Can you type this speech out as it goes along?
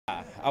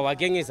Our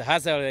gang is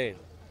hustle.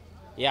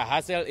 Yeah,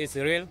 hustle is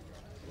real.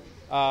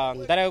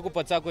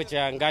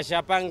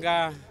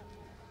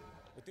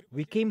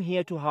 We came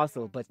here to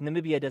hustle, but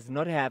Namibia does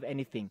not have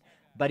anything.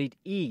 But it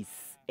is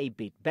a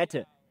bit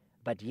better.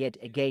 But yet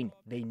again,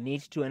 they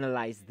need to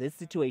analyze this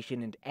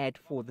situation and act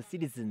for the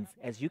citizens.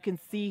 As you can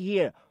see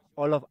here,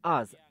 all of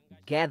us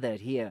gathered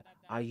here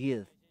are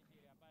youth.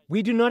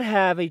 We do not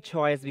have a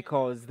choice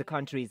because the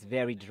country is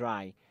very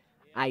dry.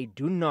 I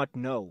do not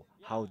know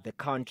how the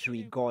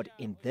country got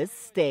in this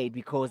state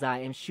because I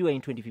am sure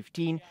in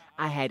 2015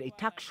 I had a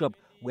tuck shop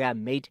where I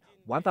made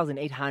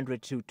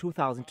 1,800 to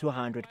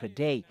 2,200 per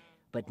day.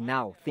 But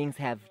now things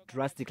have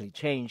drastically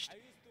changed.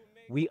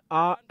 We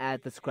are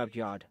at the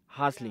scrapyard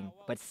hustling,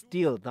 but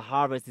still the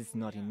harvest is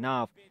not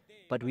enough.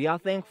 But we are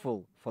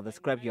thankful for the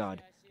scrapyard,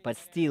 but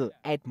still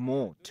add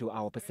more to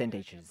our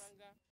percentages.